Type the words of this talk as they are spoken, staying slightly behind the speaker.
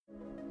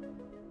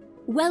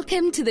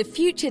Welcome to the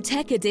Future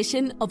Tech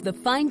edition of the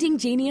Finding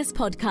Genius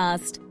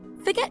podcast.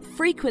 Forget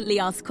frequently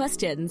asked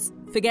questions.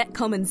 Forget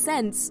common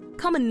sense,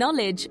 common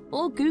knowledge,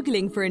 or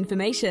Googling for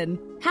information.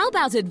 How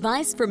about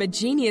advice from a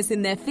genius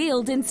in their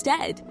field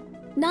instead?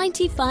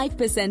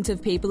 95%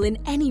 of people in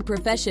any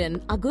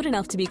profession are good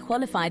enough to be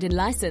qualified and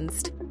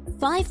licensed.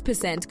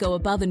 5% go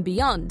above and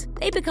beyond.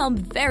 They become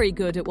very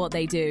good at what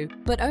they do,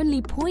 but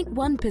only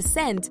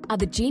 0.1% are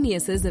the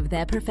geniuses of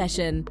their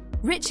profession.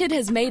 Richard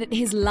has made it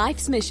his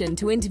life's mission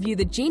to interview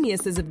the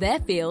geniuses of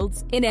their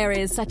fields in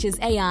areas such as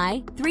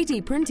AI,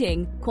 3D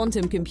printing,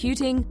 quantum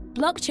computing,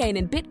 blockchain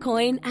and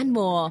Bitcoin, and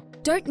more.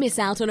 Don't miss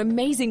out on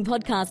amazing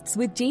podcasts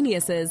with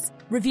geniuses.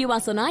 Review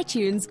us on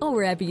iTunes or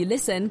wherever you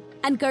listen,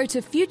 and go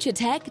to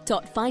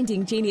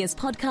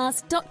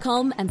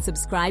futuretech.findinggeniuspodcast.com and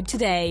subscribe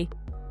today.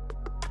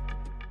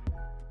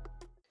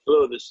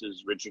 Hello, this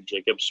is Richard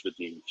Jacobs with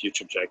the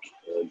Future Tech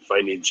and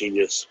Finding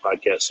Genius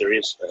podcast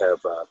series. I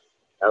have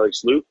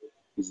Alex Liu.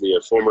 He's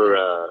the former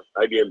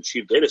IBM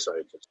chief data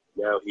scientist.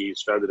 Now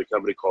he's founded a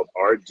company called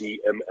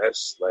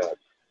RDMS Lab.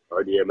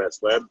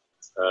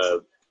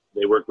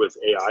 They work with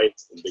AI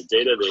and big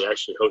data. They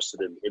actually hosted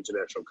an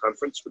international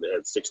conference where they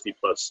had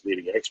 60-plus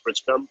leading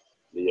experts come.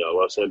 The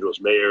Los Angeles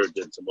mayor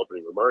did some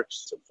opening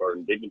remarks. Some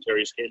foreign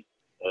dignitaries came.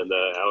 And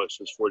Alex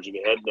is forging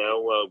ahead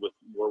now with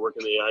more work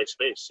in the AI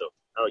space. So,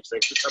 Alex,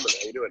 thanks for coming.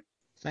 How you doing?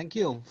 Thank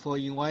you for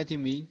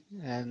inviting me,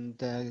 and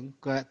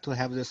glad to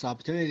have this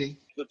opportunity.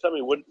 So tell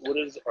me, what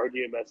is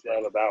RDMS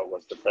Lab about?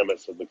 What's the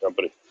premise of the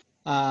company?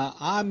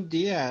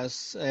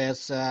 RMDS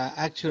is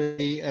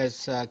actually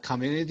is a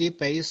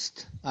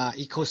community-based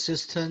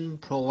ecosystem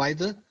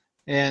provider,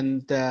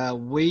 and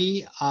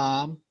we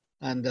are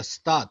and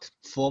start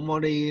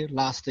formally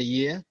last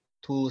year,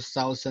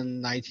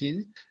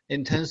 2019.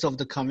 In terms of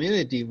the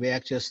community, we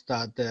actually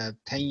started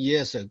 10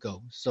 years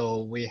ago.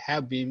 So we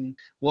have been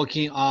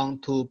working on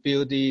to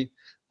build the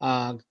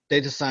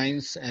data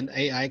science and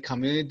AI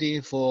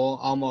community for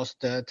almost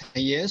 10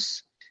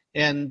 years.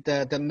 And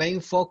the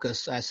main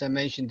focus, as I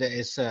mentioned,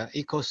 is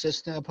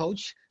ecosystem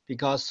approach,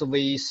 because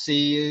we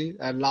see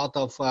a lot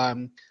of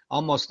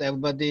almost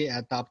everybody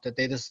adopt the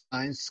data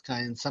science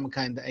some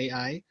kind of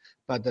AI,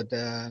 but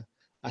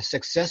a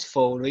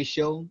successful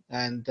ratio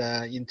and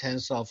in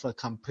terms of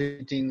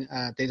completing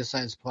a data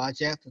science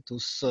project to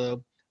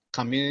serve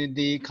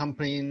community,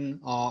 company,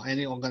 or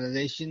any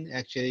organization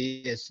actually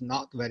is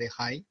not very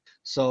high.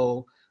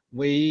 So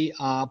we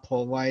are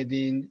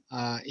providing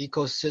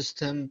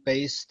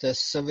ecosystem-based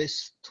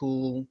service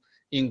to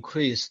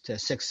increase the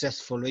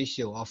successful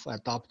ratio of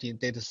adopting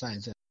data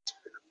science.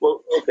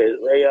 Well, okay,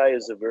 AI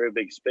is a very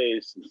big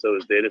space, and so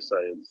is data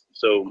science.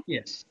 So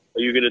yes. Are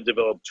you going to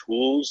develop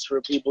tools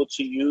for people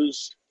to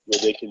use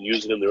where they can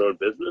use it in their own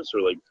business?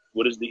 Or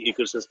what is the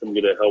ecosystem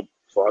going to help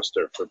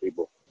foster for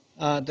people?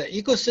 The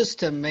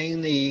ecosystem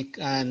mainly,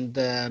 and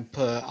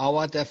per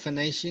our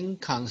definition,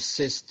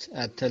 consists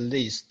at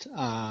least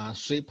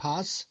 3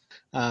 parts.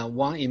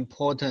 One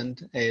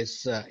important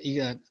is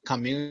a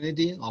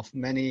community of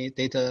many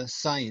data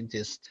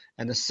scientists.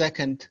 And the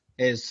second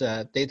is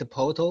a data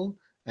portal.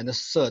 And the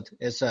third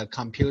is a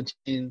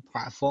computing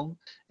platform.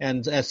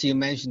 And as you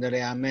mentioned,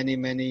 there are many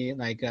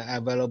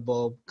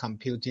available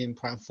computing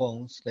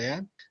platforms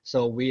there.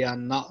 So we are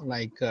not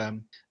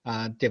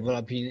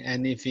developing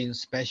anything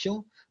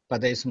special, but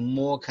there's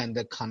more kind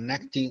of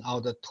connecting all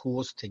the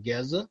tools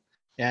together.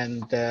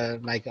 And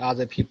like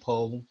other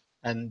people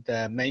and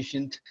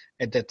mentioned,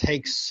 it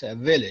takes a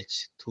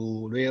village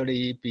to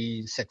really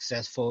be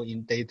successful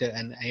in data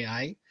and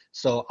AI.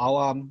 So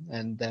our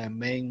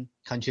main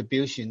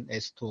contribution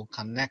is to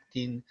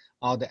connecting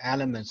all the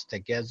elements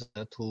together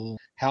to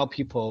help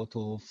people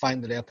to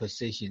find their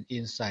position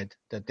inside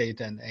the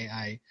data and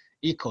AI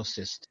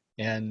ecosystem.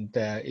 And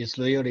it's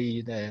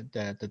really the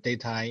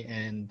data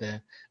and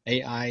the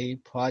AI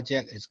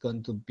project is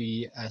going to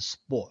be a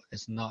sport.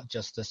 It's not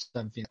just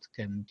something that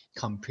can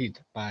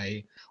complete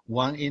by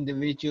one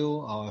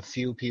individual or a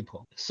few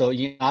people. So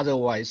in other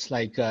words,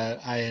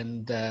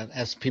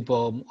 as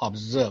people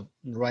observe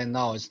right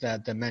now, is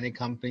that many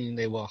companies,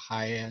 they will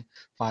hire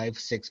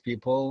 5-6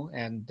 people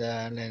and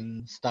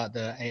then start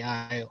the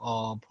AI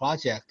or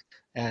project.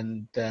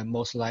 And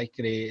most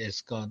likely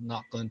it's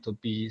not going to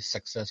be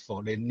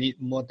successful. They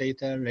need more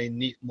data, they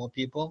need more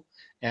people,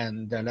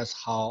 and that's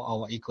how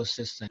our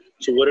ecosystem.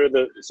 So what are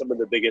some of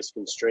the biggest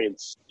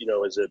constraints?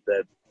 Is it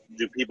that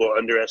do people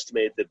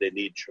underestimate that they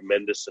need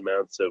tremendous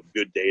amounts of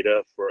good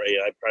data for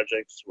AI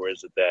projects, or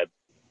is it that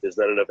there's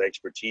not enough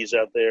expertise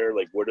out there?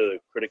 What are the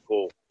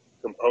critical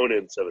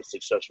components of a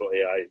successful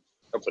AI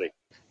company?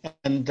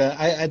 And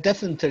I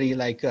definitely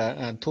like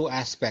 2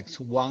 aspects.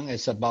 One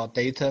is about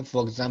data.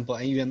 For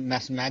example, even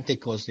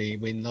mathematically,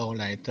 we know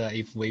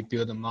if we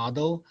build a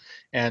model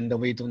and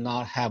we do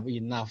not have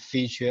enough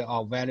feature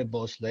or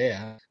variables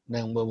there,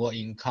 then we will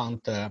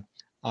encounter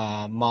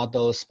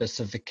model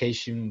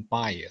specification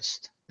bias.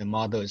 The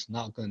model is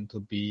not going to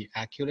be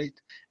accurate.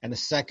 And the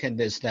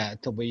second is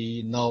that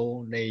we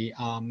know there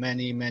are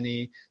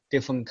many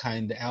different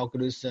kind of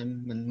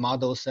algorithms and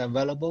models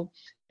available.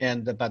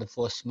 But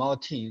for small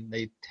team,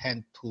 they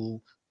tend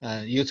to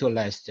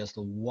utilize just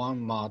one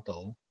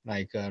model,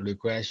 like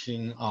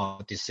regression or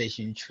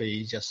decision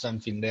tree, just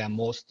something they are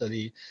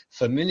mostly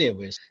familiar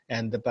with.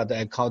 But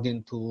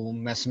according to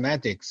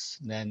mathematics,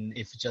 then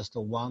if just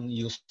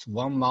use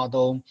one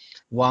model,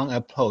 one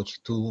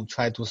approach to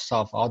try to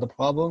solve all the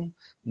problem,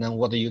 then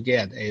what you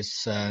get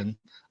is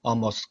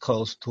almost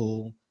close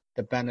to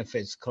the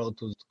benefits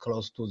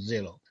close to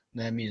zero.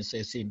 That means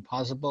it's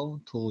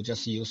impossible to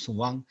just use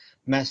one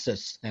method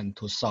and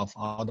to solve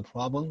all the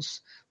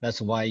problems. That's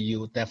why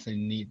you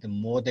definitely need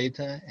more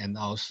data and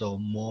also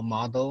more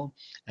model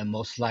and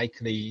most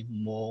likely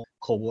more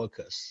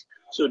co-workers.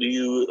 So do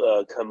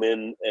you come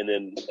in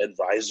an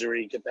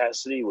advisory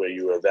capacity where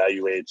you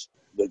evaluate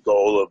the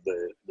goal of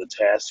the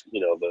task,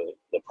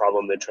 the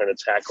problem they're trying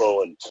to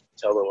tackle, and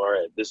tell them, all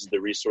right, this is the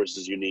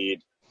resources you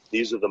need.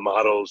 These are the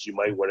models you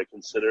might want to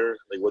consider.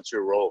 Like, what's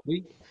your role?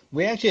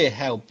 We actually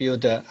have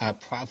built a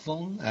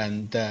platform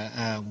and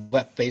a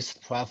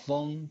web-based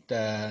platform.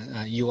 The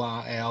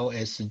URL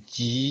is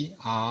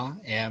grmds.org.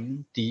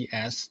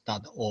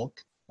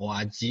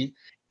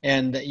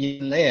 And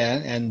in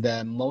there,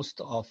 and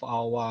most of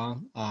our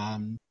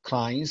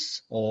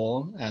clients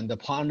and the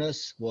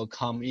partners will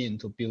come in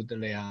to build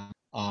their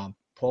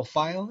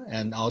profile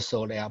and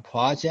also their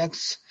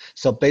projects.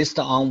 So based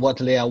on what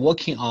they are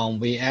working on,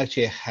 we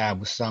actually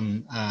have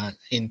some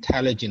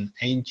intelligent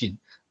engine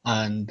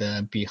and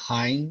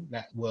behind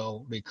that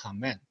will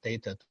recommend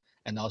data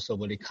and also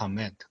will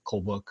recommend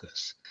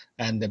co-workers.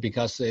 And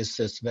because this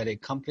is very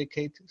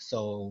complicated,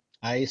 so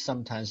I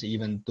sometimes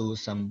even do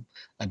some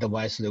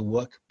advisory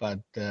work, but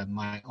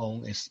my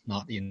own is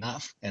not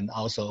enough. And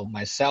also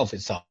myself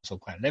is also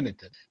quite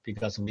limited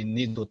because we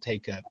need to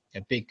take a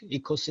big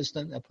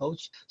ecosystem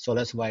approach. So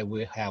that's why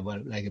we have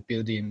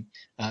building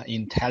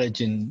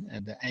intelligent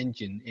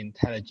engine,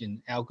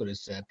 intelligent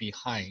algorithm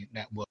behind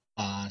that will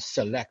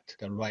select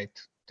the right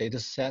data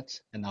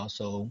set and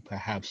also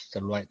perhaps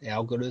the right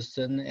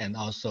algorithm and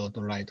also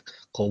the right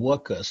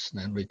co-workers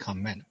and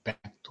recommend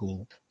back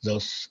to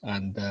those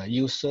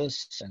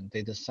users and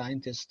data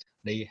scientists.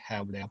 They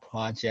have their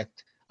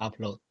project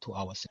upload to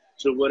our system.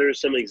 So what are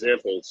some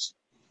examples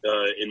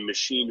in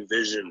machine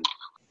vision?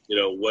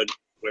 What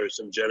are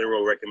some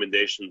general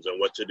recommendations on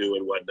what to do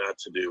and what not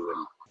to do?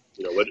 And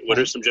what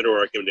are some general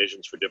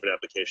recommendations for different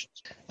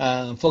applications?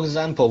 For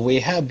example, we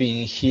have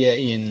been here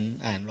in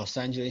Los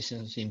Angeles,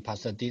 in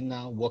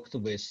Pasadena, worked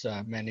with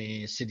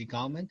many city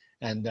government,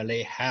 and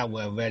they have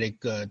a very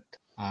good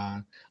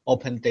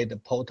open data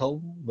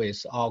portal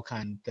with all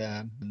kind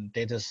of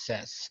data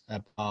sets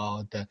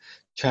about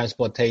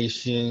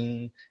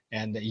transportation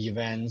and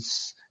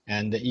events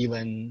and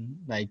even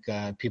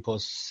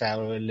people's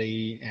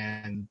salary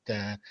and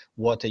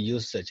water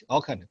usage,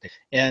 all kind of things.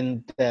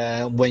 And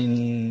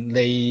when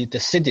the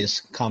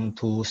cities come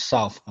to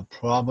solve a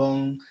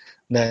problem,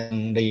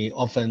 then they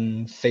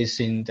often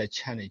facing the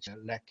challenge of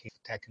lacking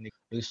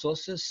technical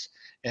resources,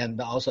 and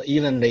also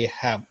even they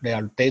have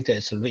their data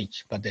is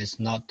rich, but it's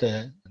not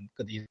good.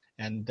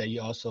 And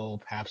you also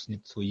perhaps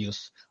need to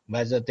use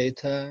weather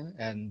data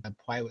and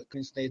private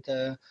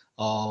data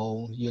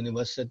or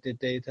university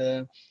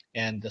data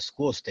and the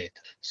schools data.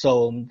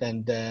 So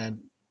then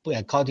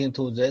according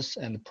to this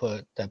and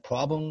per the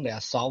problem they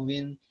are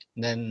solving,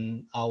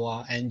 then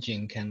our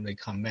engine can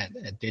recommend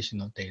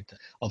additional data.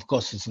 Of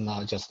course, it's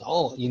not just,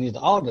 you need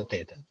all the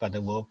data, but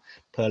it will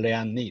per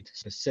their need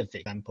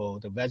specific. For example,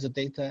 the weather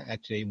data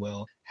actually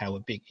will have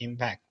a big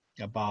impact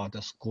about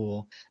the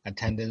school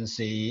attendance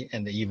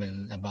and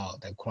even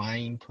about the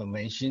crime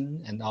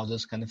prevention and all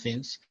those kind of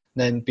things.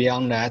 Then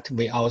beyond that,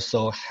 we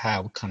also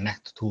have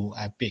connect to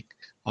a big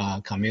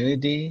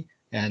community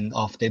and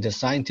of data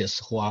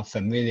scientists who are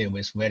familiar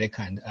with very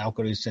kind of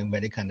algorithm,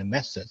 very kind of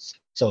methods.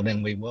 So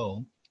then we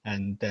will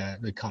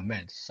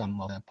recommend some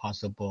of the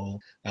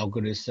possible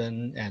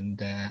algorithm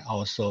and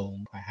also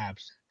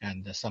perhaps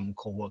and some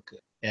co-worker.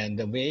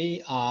 And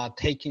we have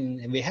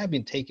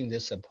been taking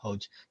this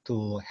approach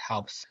to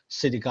help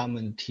city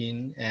government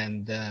team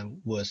and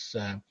was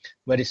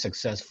very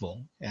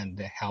successful and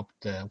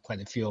helped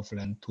quite a few of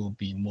them to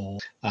be more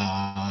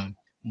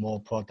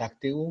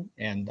productive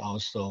and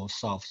also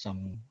solve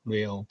some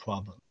real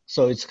problems.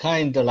 So it's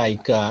kind of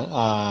like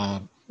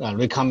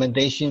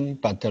recommendation,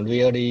 but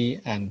really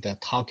and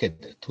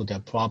target to the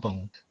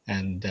problem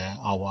and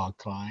our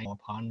client or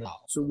partner.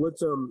 So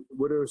what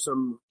are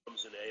some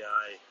problems in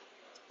AI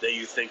that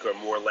you think are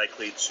more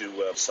likely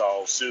to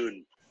solve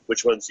soon?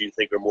 Which ones do you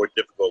think are more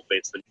difficult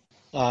based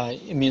on?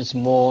 It means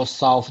more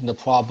solve the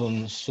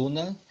problem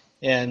sooner,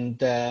 and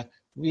there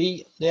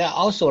are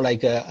also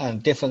like a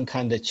different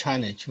kind of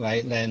challenge,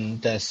 right?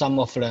 And some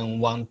of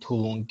them want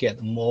to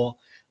get more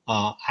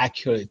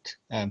accurate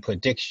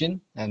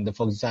prediction. And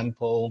for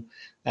example,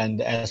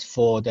 and as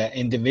for the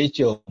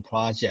individual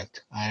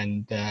project,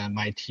 and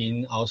my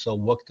team also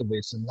worked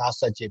with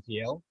NASA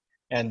JPL,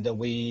 and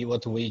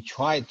what we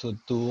try to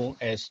do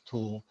is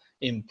to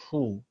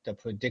improve the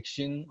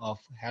prediction of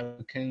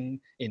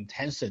hurricane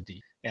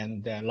intensity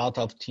And a lot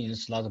of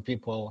teams, a lot of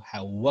people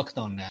have worked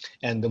on that.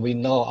 And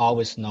we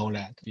always know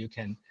that you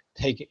can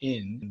take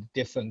in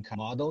different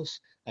models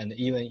and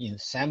even in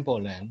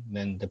sample them,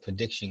 then the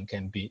prediction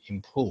can be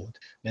improved.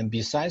 And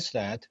besides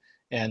that,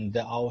 and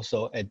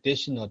also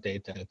additional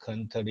data,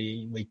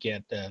 currently we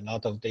get a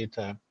lot of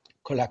data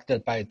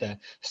collected by the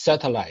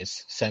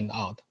satellites sent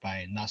out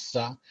by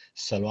NASA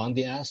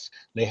surrounding us.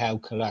 They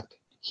have collected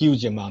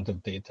huge amount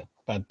of data,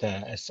 but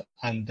it's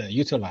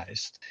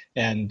underutilized.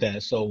 And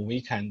so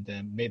we can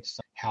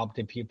help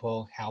the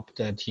people, help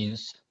the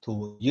teams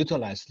to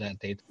utilize that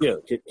data. Yeah.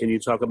 Can you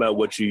talk about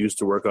what you used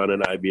to work on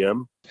in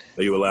IBM?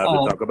 Are you allowed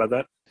to talk about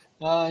that?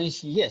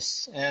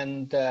 Yes.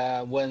 And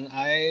when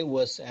I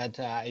was at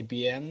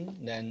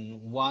IBM, then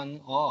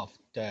one of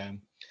the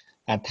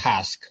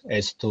task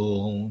is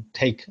to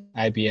take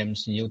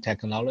IBM's new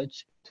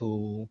technology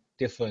to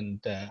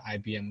different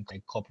IBM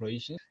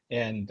corporations.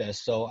 And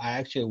so I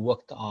actually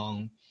worked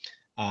on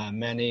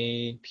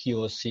many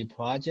POC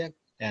projects.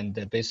 And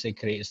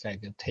basically, it's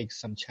like take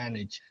some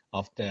challenge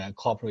of the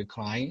corporate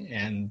client.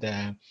 And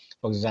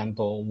for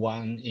example,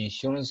 one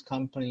insurance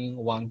company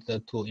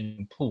wanted to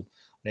improve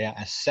their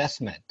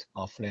assessment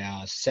of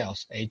their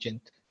sales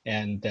agent.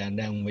 And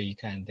then we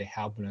can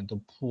help them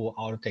to pull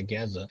all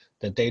together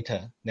the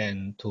data,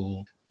 then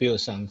to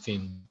build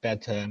something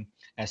better,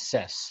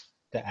 assess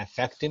the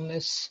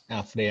effectiveness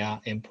of their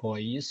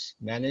employees,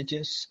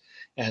 managers,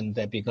 and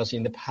because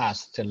in the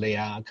past they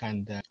are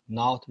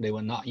they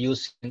were not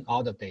using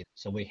all the data,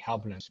 so we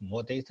help them with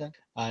more data.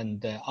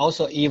 And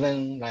also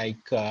even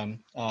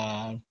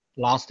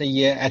last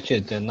year,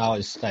 actually now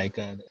it's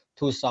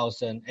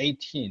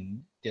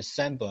 2018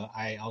 December,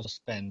 I also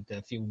spent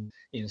a few weeks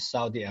in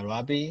Saudi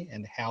Arabia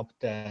and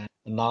helped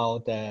now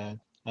the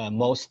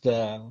most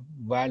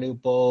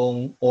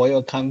valuable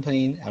oil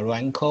company,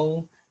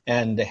 Aramco,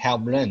 and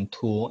help them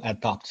to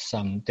adopt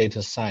some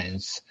data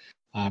science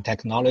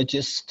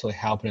technologies to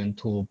help them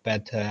to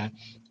better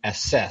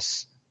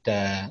assess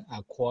the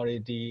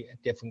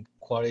different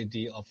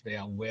quality of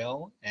their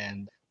well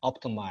and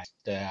optimize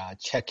their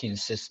checking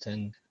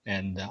system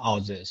and all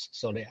this.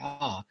 So they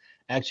are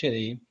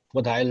actually,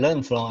 what I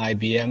learned from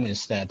IBM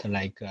is that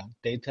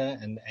data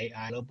and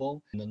AI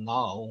available, and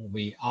now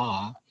we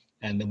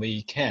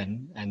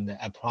can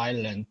apply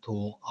them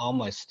to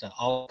almost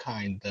all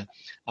kind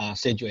of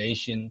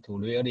situation to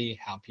really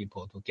help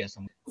people to get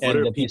some.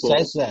 And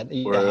besides that,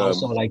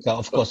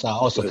 of course, I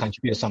also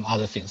contribute some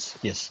other things.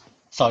 Yes.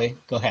 Sorry,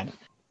 go ahead.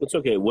 It's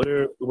okay. What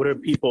are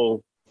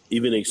people,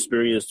 even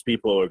experienced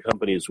people or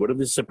companies, what are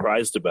they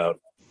surprised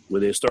about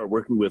when they start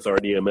working with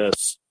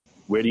RDMS?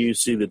 Where do you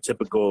see the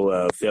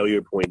typical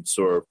failure points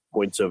or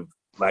points of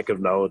lack of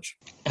knowledge?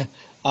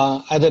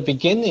 At the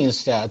beginning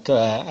is that,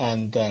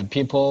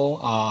 people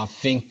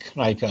think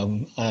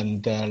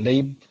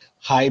they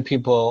hire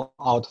people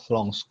out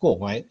from school,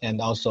 right?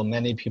 And also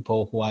many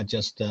people who are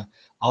just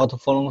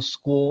out from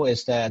school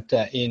is that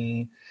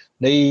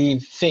they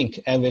think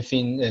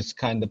everything is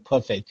kind of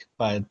perfect.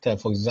 But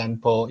for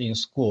example, in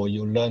school,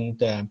 you learn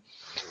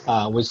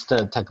with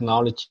the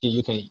technology,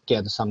 you can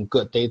get some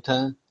good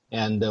data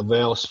and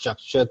well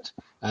structured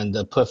and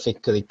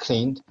perfectly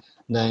cleaned.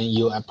 Then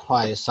you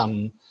apply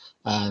some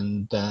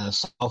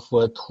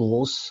software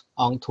tools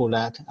onto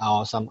that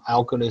or some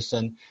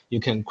algorithm, you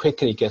can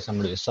quickly get some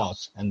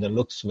results and it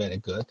looks very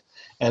good.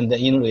 And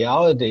in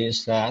reality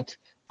is that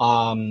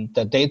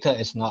the data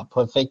is not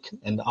perfect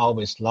and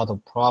always a lot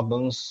of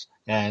problems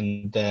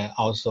and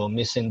also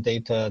missing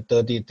data,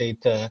 dirty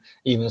data,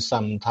 even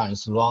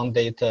sometimes wrong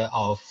data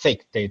or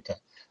fake data.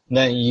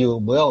 Then you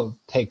will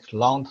take a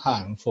long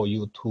time for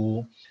you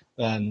to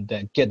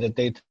get the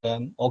data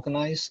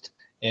organized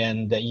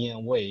and in a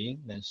way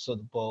that's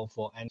suitable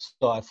for any.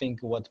 So I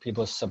think what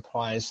people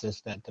surprised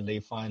is that they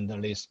find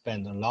that they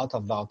spend a lot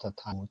of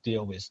time to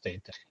deal with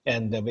data,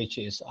 and which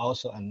is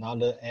also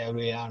another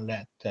area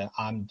that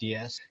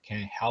RMDS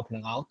can help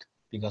them out,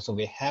 because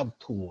we have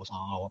tools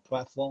on our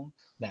platform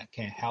that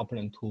can help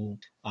them to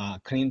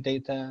clean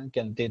data,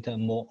 get data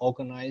more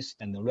organized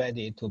and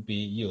ready to be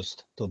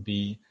used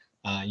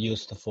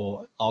used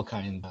for all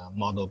kinds of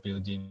model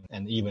building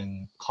and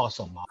even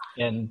causal model.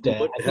 And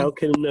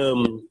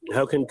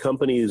how can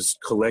companies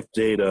collect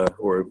data,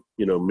 or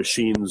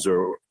machines,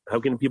 or how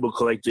can people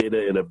collect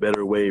data in a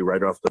better way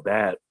right off the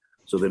bat,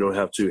 so they don't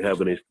have to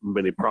have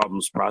many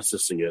problems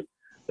processing it?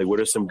 Like, what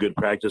are some good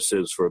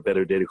practices for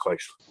better data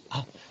collection?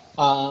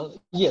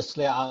 Yes,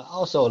 there are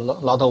also a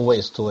lot of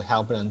ways to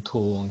help them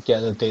to get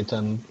the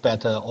data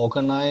better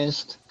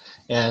organized.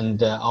 And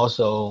there's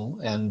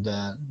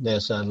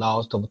a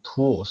lot of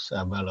tools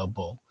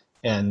available,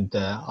 and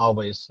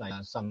always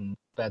some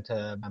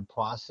better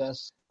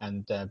process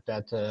and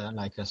better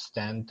a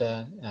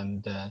standard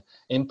and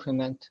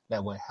implement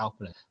that will help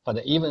them.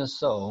 But even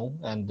so,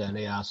 and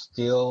there are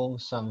still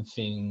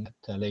something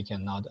that they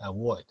cannot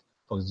avoid.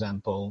 For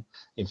example,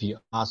 if you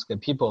ask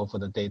people for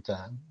the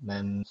data,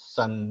 then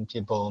some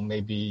people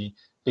may be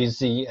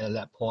busy at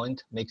that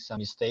point, make some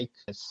mistake.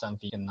 It's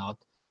something you cannot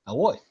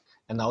avoid.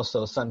 And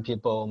also some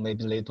people,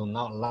 maybe they do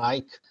not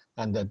like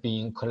and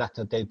being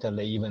collected data,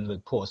 they even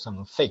report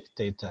some fake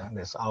data.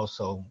 There's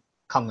also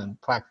common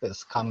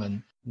practice,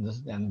 and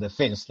the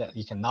things that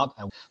you cannot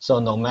have. So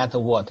no matter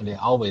what, there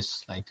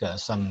always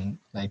some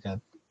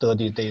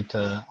dirty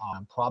data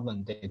or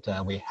problem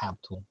data we have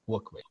to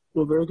work with.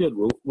 Well, very good.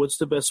 Well, what's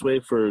the best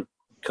way for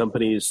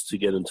companies to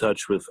get in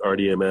touch with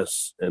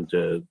RDMS and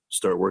to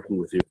start working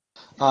with you?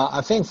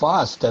 I think for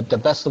us, the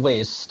best way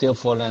is still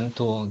for them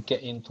to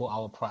get into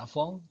our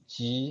platform,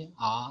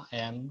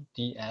 RMDS.org.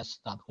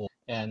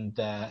 And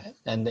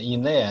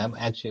in there,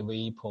 actually,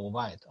 we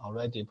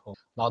already provide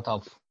a lot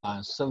of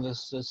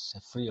services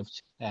free of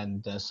charge.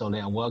 And so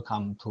they are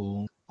welcome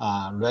to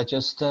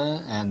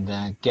register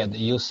and get a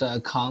user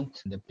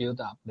account and build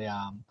up their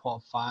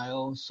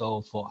profile.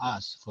 So for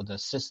us, for the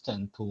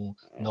system to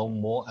know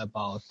more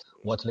about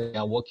what they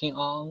are working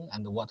on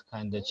and what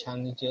kind of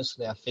challenges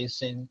they are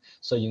facing.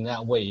 So in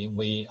that way,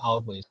 we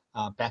always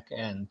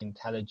back-end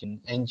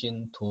intelligent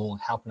engine to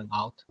help them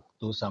out,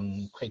 do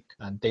some quick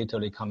data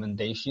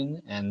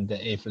recommendation. And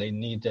if they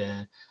need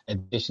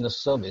additional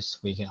service,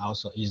 we can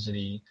also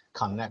easily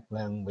connect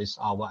them with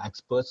our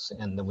experts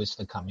and with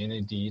the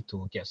community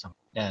to get some.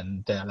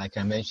 And like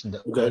I mentioned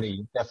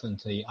earlier,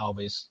 definitely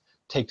always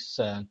takes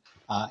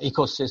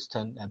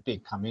ecosystem and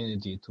big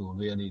community to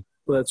really.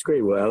 Well, that's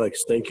great. Well,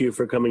 Alex, thank you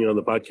for coming on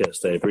the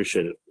podcast. I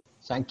appreciate it.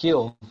 Thank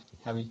you.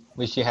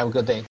 Wish you have a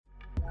good day.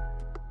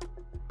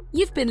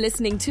 You've been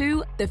listening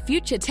to the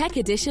Future Tech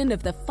edition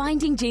of the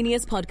Finding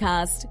Genius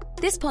podcast.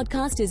 This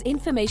podcast is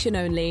information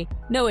only.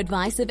 No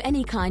advice of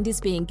any kind is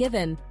being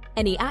given.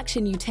 Any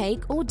action you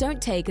take or don't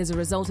take as a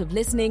result of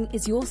listening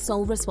is your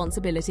sole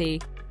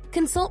responsibility.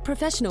 Consult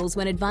professionals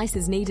when advice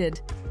is needed.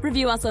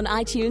 Review us on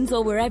iTunes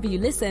or wherever you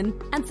listen,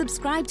 and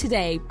subscribe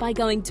today by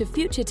going to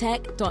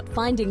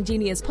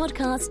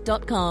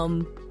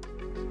futuretech.findinggeniuspodcast.com.